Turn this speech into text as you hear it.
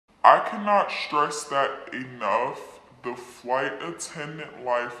I cannot stress that enough. The flight attendant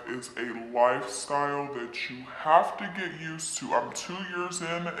life is a lifestyle that you have to get used to. I'm 2 years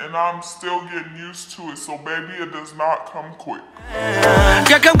in and I'm still getting used to it, so baby, it does not come quick.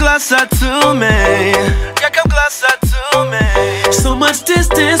 So much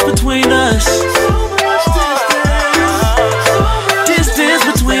distance between us.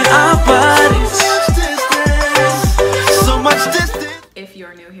 Distance between our bodies. So much distance. If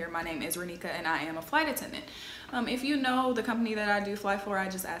you're new here, my name is Renika and I am a flight attendant. If you know the company that I do fly for, I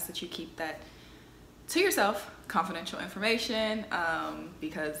just ask that you keep that to yourself, confidential information,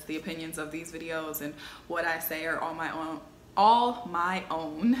 because the opinions of these videos and what I say are all my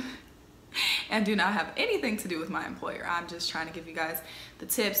own and do not have anything to do with my employer. I'm just trying to give you guys the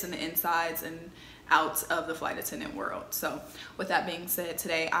tips and the insides and outs of the flight attendant world. So with that being said,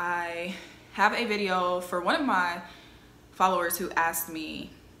 today I have a video for one of my followers who asked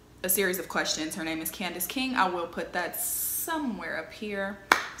me a series of questions. Her name is Candice King. I will put that somewhere up here.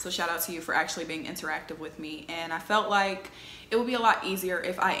 So shout out to you for actually being interactive with me. And I felt like it would be a lot easier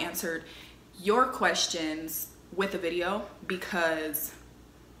if I answered your questions with a video, because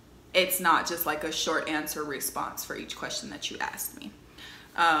it's not just like a short answer response for each question that you asked me.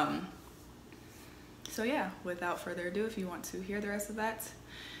 So yeah, without further ado, if you want to hear the rest of that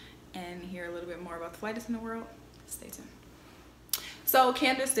and hear a little bit more about the flight attendant world, stay tuned. So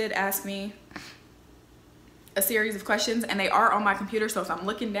Candice did ask me a series of questions and they are on my computer. So if I'm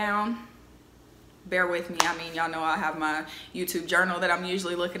looking down, bear with me. I mean, y'all know I have my YouTube journal that I'm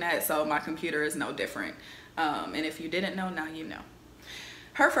usually looking at, so my computer is no different. And if you didn't know, now you know.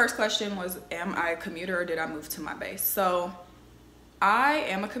 Her first question was, am I a commuter or did I move to my base? So I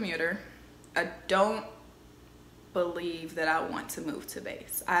am a commuter. I don't believe that I want to move to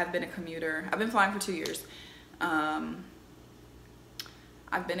base. I've been a commuter. I've been flying for 2 years.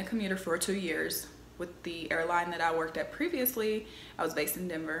 I've been a commuter for 2 years with the airline that I worked at previously. I was based in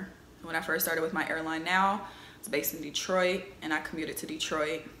Denver. When I first started with my airline now, I was based in Detroit and I commuted to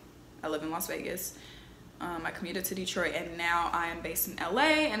Detroit. I live in Las Vegas. I commuted to Detroit and now I am based in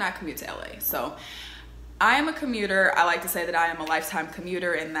LA and I commute to LA. So I am a commuter. I like to say that I am a lifetime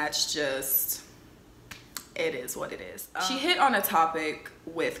commuter, and that's just, it is what it is. She hit on a topic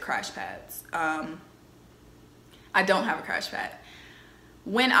with crash pads. I don't have a crash pad.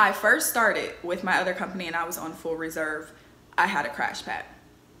 When I first started with my other company and I was on full reserve, I had a crash pad.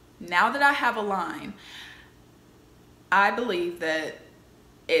 Now that I have a line, I believe that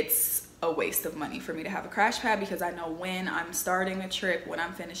it's a waste of money for me to have a crash pad, because I know when I'm starting a trip, when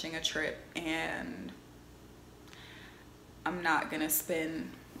I'm finishing a trip, and I'm not gonna spend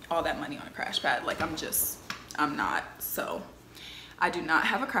all that money on a crash pad. Like I'm not. So I do not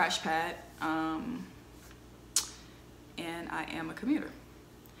have a crash pad, and I am a commuter.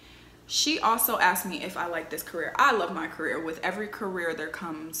 She also asked me if I like this career. I love my career. With every career, there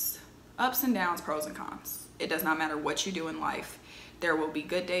comes ups and downs, pros and cons. It does not matter what you do in life. There will be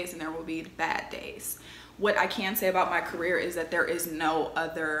good days and there will be bad days. What I can say about my career is that there is no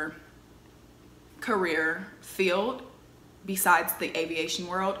other career field besides the aviation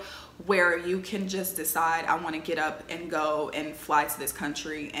world where you can just decide, I want to get up and go and fly to this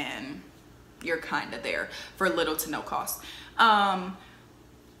country, and you're kind of there for little to no cost.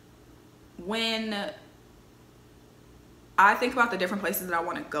 When I think about the different places that I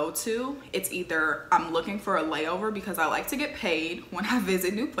want to go to, it's either I'm looking for a layover because I like to get paid when I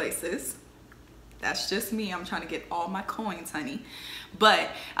visit new places. That's just me. I'm trying to get all my coins, honey.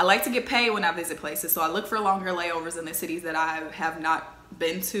 But I like to get paid when I visit places. So I look for longer layovers in the cities that I have not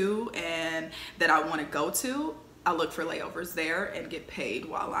been to and that I want to go to. I look for layovers there and get paid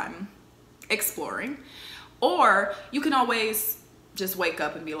while I'm exploring. Or you can always just wake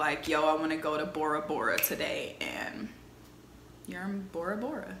up and be like, yo, I want to go to Bora Bora today, and you're in Bora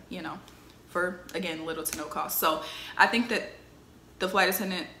Bora, you know, for, again, little to no cost. So I think that the flight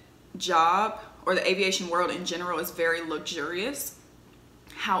attendant job, or the aviation world in general, is very luxurious.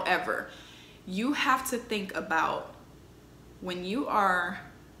 However, you have to think about, when you are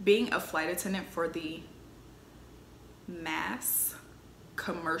being a flight attendant for the mass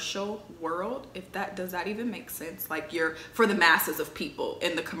commercial world, if that does that even make sense, like you're for the masses of people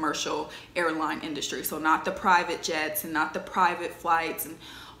in the commercial airline industry, so not the private jets and not the private flights and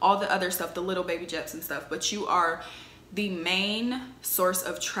all the other stuff, the little baby jets and stuff, but you are the main source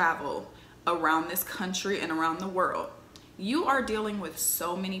of travel around this country and around the world. You are dealing with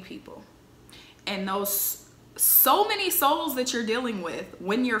so many people, and those so many souls that you're dealing with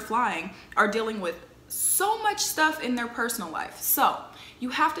when you're flying are dealing with so much stuff in their personal life. So you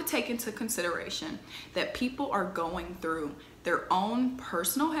have to take into consideration that people are going through their own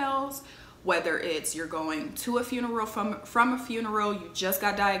personal hells, whether it's you're going to a funeral, from a funeral, you just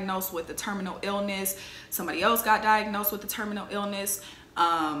got diagnosed with a terminal illness, somebody else got diagnosed with a terminal illness,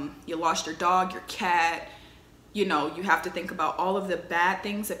 you lost your dog, your cat, you know, you have to think about all of the bad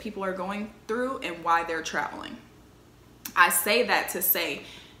things that people are going through and why they're traveling. I say that to say,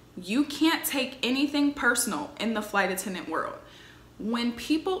 you can't take anything personal in the flight attendant world. When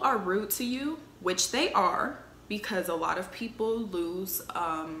people are rude to you, which they are, because a lot of people lose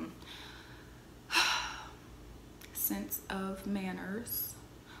sense of manners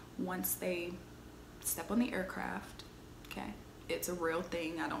once they step on the aircraft, okay? It's a real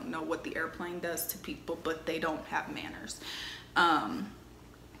thing. I don't know what the airplane does to people, but they don't have manners.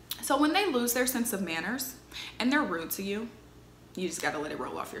 So when they lose their sense of manners and they're rude to you, you just got to let it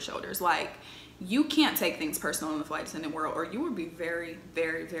roll off your shoulders. Like, you can't take things personal in the flight attendant world, or you would be very,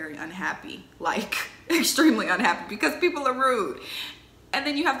 very, very unhappy, like extremely unhappy, because people are rude. And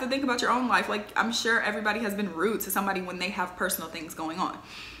then you have to think about your own life. Like, I'm sure everybody has been rude to somebody when they have personal things going on.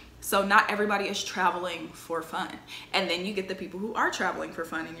 So not everybody is traveling for fun. And then you get the people who are traveling for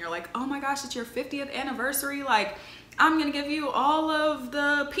fun and you're like, oh my gosh, it's your 50th anniversary. Like, I'm gonna give you all of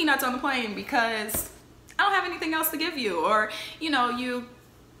the peanuts on the plane because I don't have anything else to give you. Or, you know, you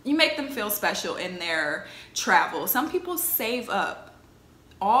make them feel special in their travel. Some people save up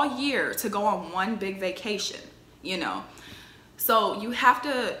all year to go on one big vacation, you know. So you have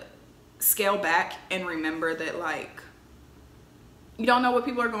to scale back and remember that, like, you don't know what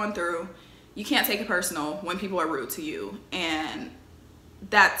people are going through. You can't take it personal when people are rude to you. And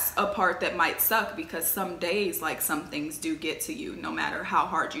that's a part that might suck, because some days, like, some things do get to you no matter how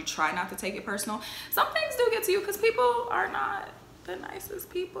hard you try not to take it personal. Some things do get to you because people are not the nicest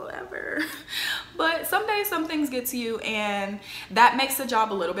people ever. But some days some things get to you, and that makes the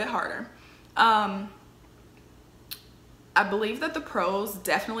job a little bit harder. I believe that the pros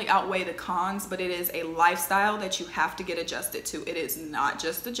definitely outweigh the cons, but it is a lifestyle that you have to get adjusted to. It is not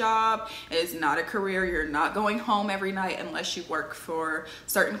just a job. It is not a career. You're not going home every night unless you work for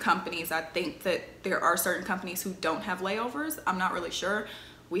certain companies. I think that there are certain companies who don't have layovers. I'm not really sure.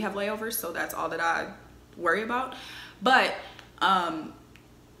 We have layovers, so that's all that I worry about. But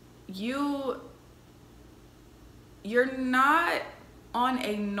you're not on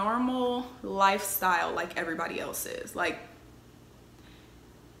a normal lifestyle like everybody else is. Like,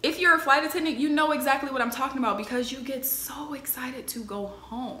 if you're a flight attendant, you know exactly what I'm talking about, because you get so excited to go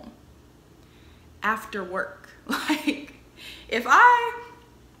home after work. Like, if I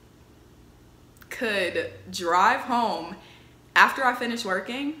could drive home after I finish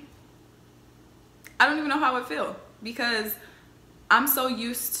working, I don't even know how I would feel, because I'm so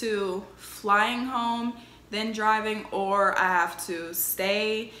used to flying home, then driving, or I have to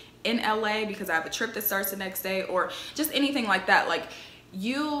stay in LA because I have a trip that starts the next day, or just anything like that. Like,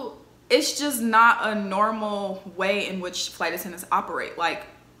 it's just not a normal way in which flight attendants operate. Like,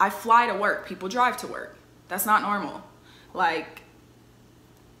 I fly to work, people drive to work. That's not normal. Like,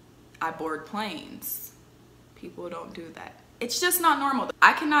 I board planes, people don't do that. It's just not normal.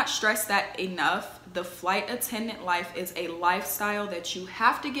 I cannot stress that enough. The flight attendant life is a lifestyle that you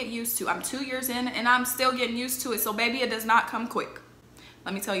have to get used to. I'm 2 years in and I'm still getting used to it. So baby, it does not come quick.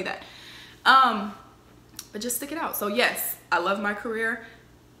 Let me tell you that. But just stick it out. So yes, I love my career.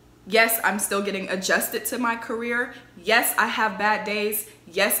 Yes, I'm still getting adjusted to my career. Yes, I have bad days.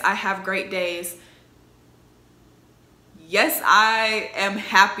 Yes, I have great days. Yes, I am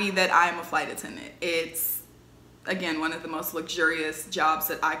happy that I am a flight attendant. It's, again, one of the most luxurious jobs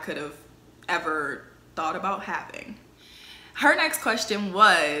that I could have ever thought about having. Her next question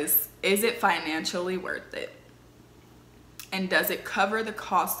was, is it financially worth it? And does it cover the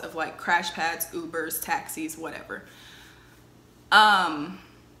cost of, like, crash pads, Ubers, taxis, whatever?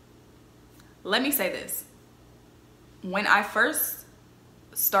 Let me say this. When I first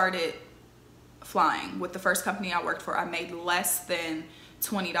started flying with the first company I worked for, I made less than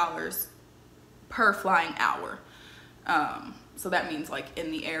 $20 per flying hour. So that means, like,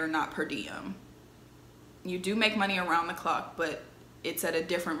 in the air, not per diem. You do make money around the clock, but it's at a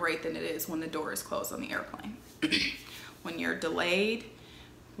different rate than it is when the door is closed on the airplane. When you're delayed,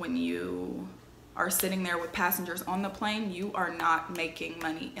 when you are sitting there with passengers on the plane, you are not making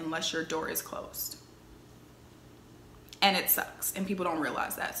money unless your door is closed. And it sucks, and people don't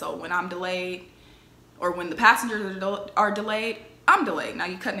realize that. So when I'm delayed, or when the passengers are delayed, I'm delayed. Now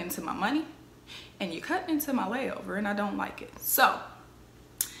you're cutting into my money, and you're cutting into my layover, and I don't like it. So,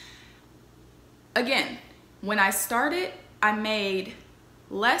 again, when I started, I made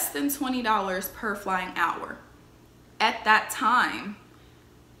less than $20 per flying hour. At that time,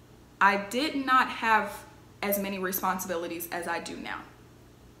 I did not have as many responsibilities as I do now.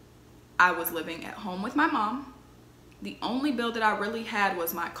 I was living at home with my mom. The only bill that I really had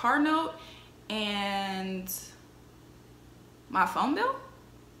was my car note and my phone bill,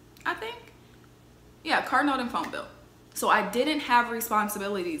 I think. Yeah, car note and phone bill. So I didn't have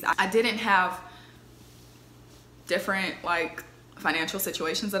responsibilities. I didn't have different like financial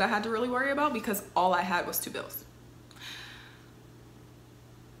situations that I had to really worry about because all I had was 2 bills.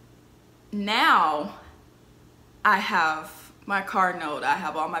 Now I have my car note, I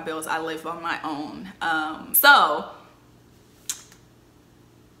have all my bills, I live on my own. So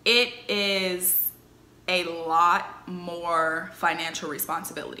it is a lot more financial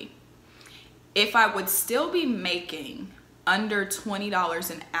responsibility. If I would still be making under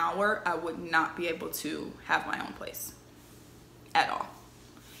 $20 an hour, I would not be able to have my own place at all.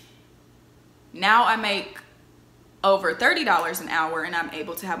 Now I make over $30 an hour and I'm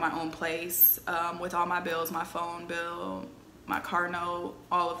able to have my own place with all my bills, my phone bill, my car note,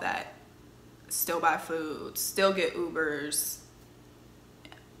 all of that. Still buy food, still get Ubers.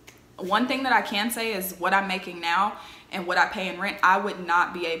 One thing that I can say is what I'm making now and what I pay in rent, I would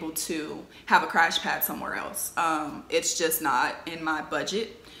not be able to have a crash pad somewhere else. It's just not in my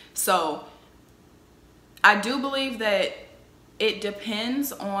budget. So I do believe that it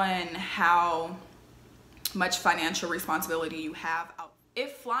depends on how much financial responsibility you have.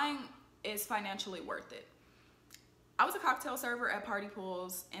 If flying is financially worth it. I was a cocktail server at party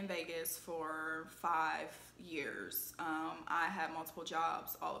pools in Vegas for 5 years. I had multiple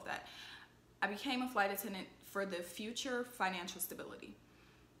jobs, all of that. I became a flight attendant for the future financial stability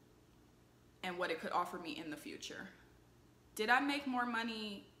and what it could offer me in the future. Did I make more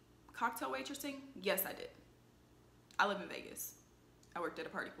money cocktail waitressing? Yes, I did. I live in Vegas. I worked at a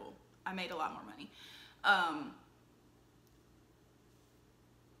party pool. I made a lot more money.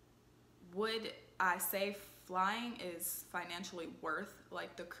 Would I say flying is financially worth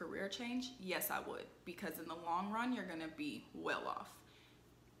like the career change? Yes, I would, because in the long run, you're gonna be well off.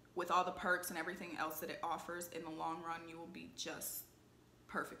 With all the perks and everything else that it offers, in the long run, you will be just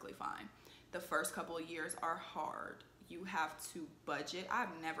perfectly fine. The first couple of years are hard. You have to budget. I've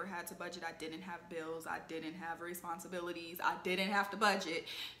never had to budget. I didn't have bills. I didn't have responsibilities. I didn't have to budget.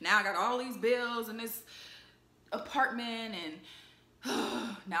 Now I got all these bills and this apartment and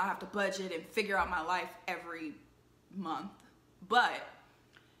now I have to budget and figure out my life every month. But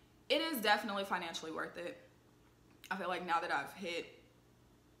it is definitely financially worth it. I feel like now that I've hit,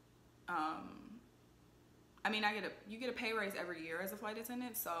 I mean, you get a pay raise every year as a flight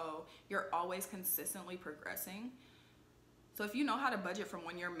attendant, so you're always consistently progressing. So if you know how to budget from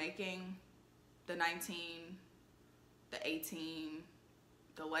when you're making the 19, the 18,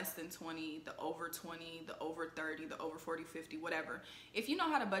 the less than 20, the over 20, the over 30, the over 40, 50, whatever. If you know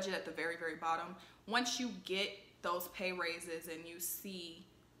how to budget at the very, very bottom, once you get those pay raises and you see,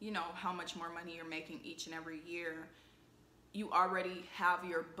 you know, how much more money you're making each and every year, you already have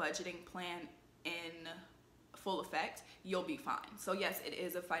your budgeting plan in full effect, you'll be fine. So yes, it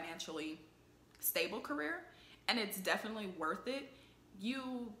is a financially stable career and it's definitely worth it.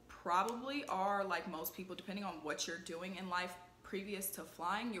 You probably are, like most people, depending on what you're doing in life previous to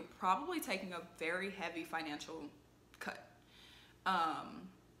flying, you're probably taking a very heavy financial cut.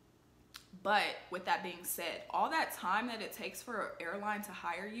 But with that being said, all that time that it takes for an airline to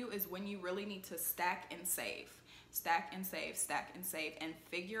hire you is when you really need to stack and save. Stack and save, stack and save, and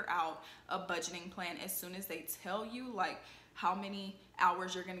figure out a budgeting plan as soon as they tell you like how many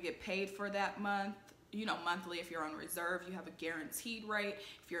hours you're gonna get paid for that month. You know, monthly. If you're on reserve, you have a guaranteed rate.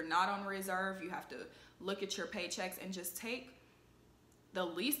 If you're not on reserve, you have to look at your paychecks and just take the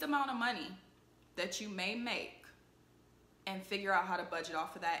least amount of money that you may make and figure out how to budget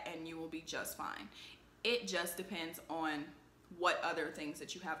off of that, and you will be just fine. It just depends on what other things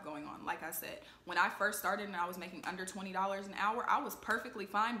that you have going on. Like I said, when I first started and I was making under $20 an hour, I was perfectly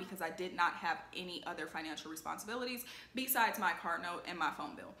fine because I did not have any other financial responsibilities besides my car note and my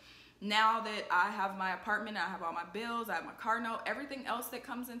phone bill. Now that I have my apartment, I have all my bills, I have my car note, everything else that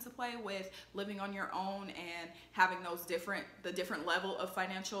comes into play with living on your own and having those the different level of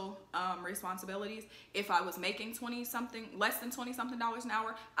financial responsibilities. If I was making less than 20 something dollars an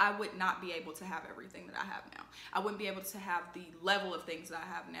hour, I would not be able to have everything that I have now. I wouldn't be able to have the level of things that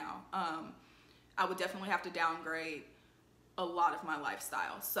I have now. I would definitely have to downgrade a lot of my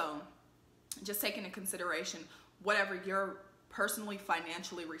lifestyle. So just take into consideration whatever you're personally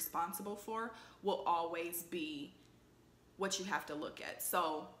financially responsible for will always be what you have to look at.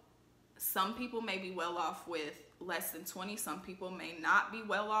 So some people may be well off with less than 20. Some people may not be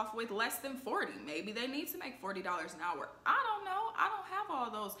well off with less than 40. Maybe they need to make $40 an hour. I don't know. I don't have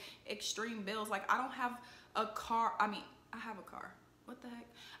all those extreme bills. Like I don't have a car. I mean, I have a car. What the heck?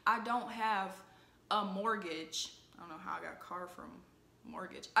 I don't have a mortgage. I don't know how I got a car from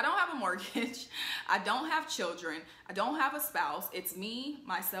mortgage. I don't have a mortgage. I don't have children. I don't have a spouse. It's me,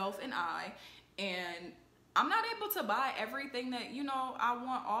 myself, and I. And I'm not able to buy everything that, you know, I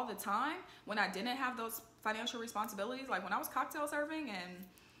want all the time when I didn't have those financial responsibilities. Like when I was cocktail serving and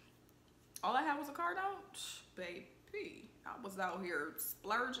all I had was a car note, baby, I was out here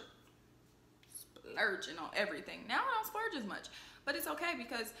splurging on everything. Now I don't splurge as much, but it's okay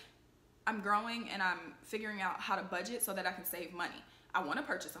because I'm growing and I'm figuring out how to budget so that I can save money. I want to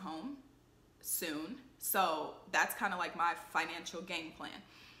purchase a home soon, so that's kind of like my financial game plan.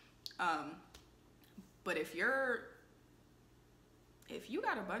 But if you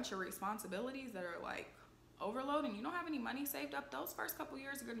got a bunch of responsibilities that are like overload and you don't have any money saved up, those first couple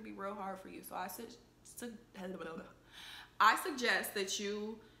years are going to be real hard for you. So I suggest that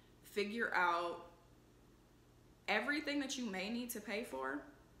you figure out everything that you may need to pay for.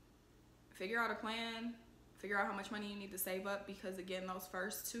 Figure out a plan. Figure out how much money you need to save up, because again, those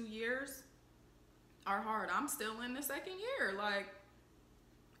first 2 years are hard. I'm still in the second year. Like,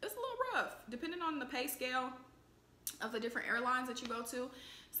 it's a little rough depending on the pay scale of the different airlines that you go to.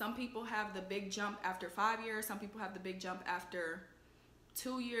 Some people have the big jump after 5 years. Some people have the big jump after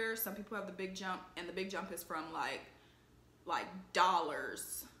 2 years. Some people have the big jump, and the big jump is from like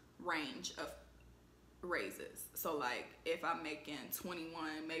dollars range of raises. So like if I'm making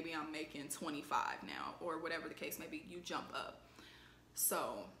 21, maybe I'm making 25 now, or whatever the case may be, you jump up.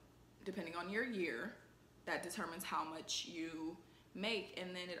 So depending on your year, that determines how much you make,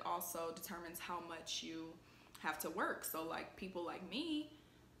 and then it also determines how much you have to work. So like people like me,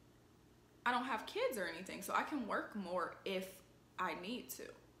 I don't have kids or anything, so I can work more if I need to.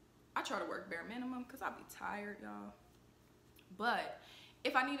 I try to work bare minimum because I'll be tired, y'all. But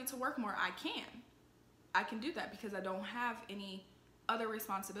if I needed to work more, I can do that because I don't have any other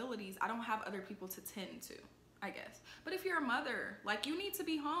responsibilities. I don't have other people to tend to, I guess. But if you're a mother, like, you need to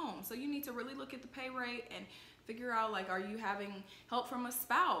be home. So you need to really look at the pay rate and figure out, like, are you having help from a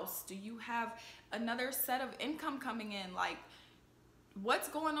spouse? Do you have another set of income coming in? Like, what's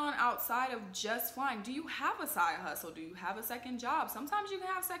going on outside of just flying? Do you have a side hustle? Do you have a second job? Sometimes you can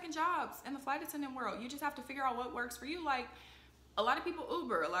have second jobs in the flight attendant world. You just have to figure out what works for you. Like, a lot of people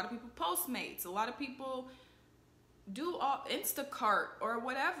Uber, a lot of people Postmates, a lot of people do Instacart or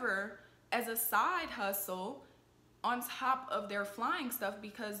whatever as a side hustle on top of their flying stuff,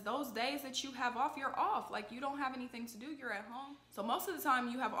 because those days that you have off, you're off. Like, you don't have anything to do, you're at home. So most of the time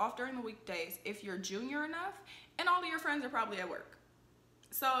you have off during the weekdays if you're junior enough, and all of your friends are probably at work.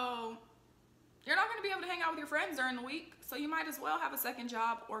 So you're not gonna be able to hang out with your friends during the week, so you might as well have a second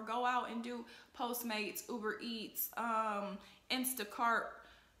job or go out and do Postmates, Uber Eats, Instacart,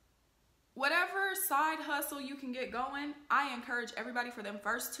 whatever side hustle you can get going. I encourage everybody for them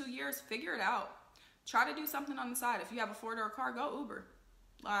first 2 years, figure it out. Try to do something on the side. If you have a 4-door car, go Uber.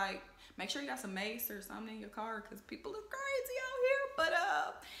 Like, make sure you got some mace or something in your car, because people are crazy out here. But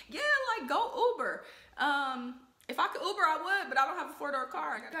yeah, like, go Uber. If I could Uber, I would, but I don't have a 4-door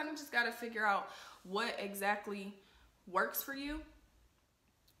car. I kind of just got to figure out what exactly works for you.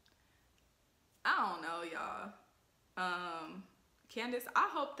 I don't know, y'all. Candice, I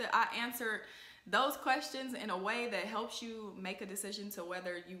hope that I answered those questions in a way that helps you make a decision to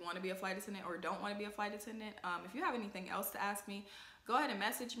whether you want to be a flight attendant or don't want to be a flight attendant. If you have anything else to ask me, go ahead and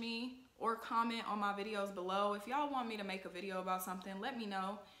message me or comment on my videos below. If y'all want me to make a video about something, let me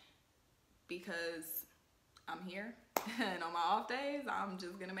know, because I'm here, and on my off days, I'm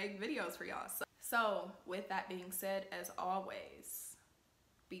just gonna make videos for y'all. So with that being said, as always,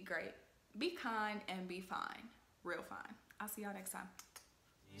 be great, be kind, and be fine. Real fine. I'll see y'all next time.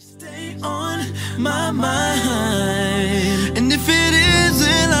 Stay on my mind. And if it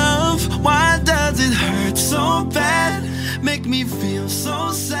isn't love, why does it hurt so bad? Make me feel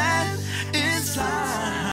so sad.